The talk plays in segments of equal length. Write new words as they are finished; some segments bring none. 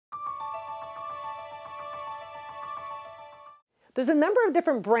There's a number of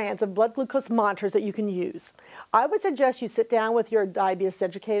different brands of blood glucose monitors that you can use. I would suggest you sit down with your diabetes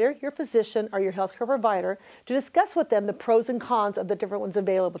educator, your physician, or your healthcare provider to discuss with them the pros and cons of the different ones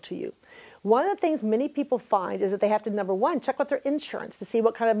available to you. One of the things many people find is that they have to, number one, check with their insurance to see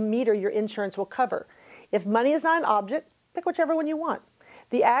what kind of meter your insurance will cover. If money is not an object, pick whichever one you want.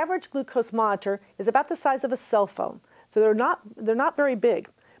 The average glucose monitor is about the size of a cell phone, so they're not very big.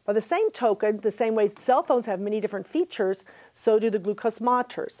 By the same token, the same way cell phones have many different features, so do the glucose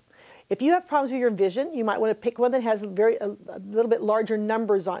monitors. If you have problems with your vision, you might want to pick one that has a little bit larger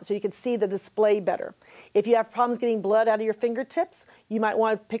numbers on it so you can see the display better. If you have problems getting blood out of your fingertips, you might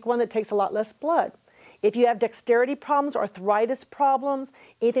want to pick one that takes a lot less blood. If you have dexterity problems, arthritis problems,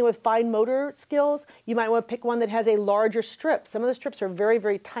 anything with fine motor skills, you might want to pick one that has a larger strip. Some of the strips are very,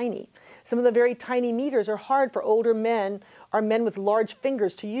 very tiny. Some of the very tiny meters are hard for older men or men with large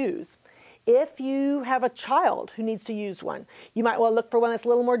fingers to use. If you have a child who needs to use one, you might want to look for one that's a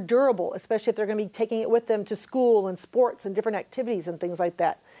little more durable, especially if they're going to be taking it with them to school and sports and different activities and things like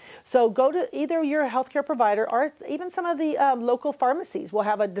that. So go to either your healthcare provider or even some of the local pharmacies will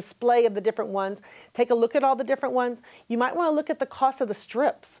have a display of the different ones. Take a look at all the different ones. You might want to look at the cost of the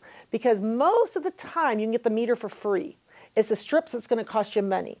strips because most of the time you can get the meter for free. It's the strips that's going to cost you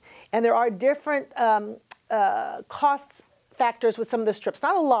money. And there are different costs factors with some of the strips.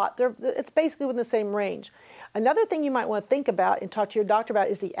 Not a lot. It's basically within the same range. Another thing you might want to think about and talk to your doctor about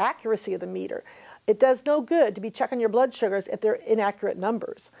is the accuracy of the meter. It does no good to be checking your blood sugars if they're inaccurate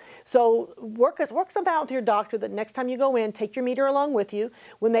numbers. So work something out with your doctor that next time you go in, take your meter along with you.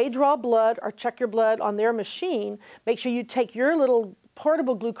 When they draw blood or check your blood on their machine, make sure you take your little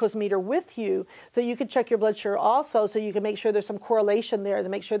portable glucose meter with you so you can check your blood sugar also, so you can make sure there's some correlation there to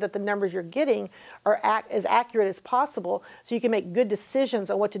make sure that the numbers you're getting are as accurate as possible so you can make good decisions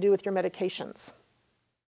on what to do with your medications.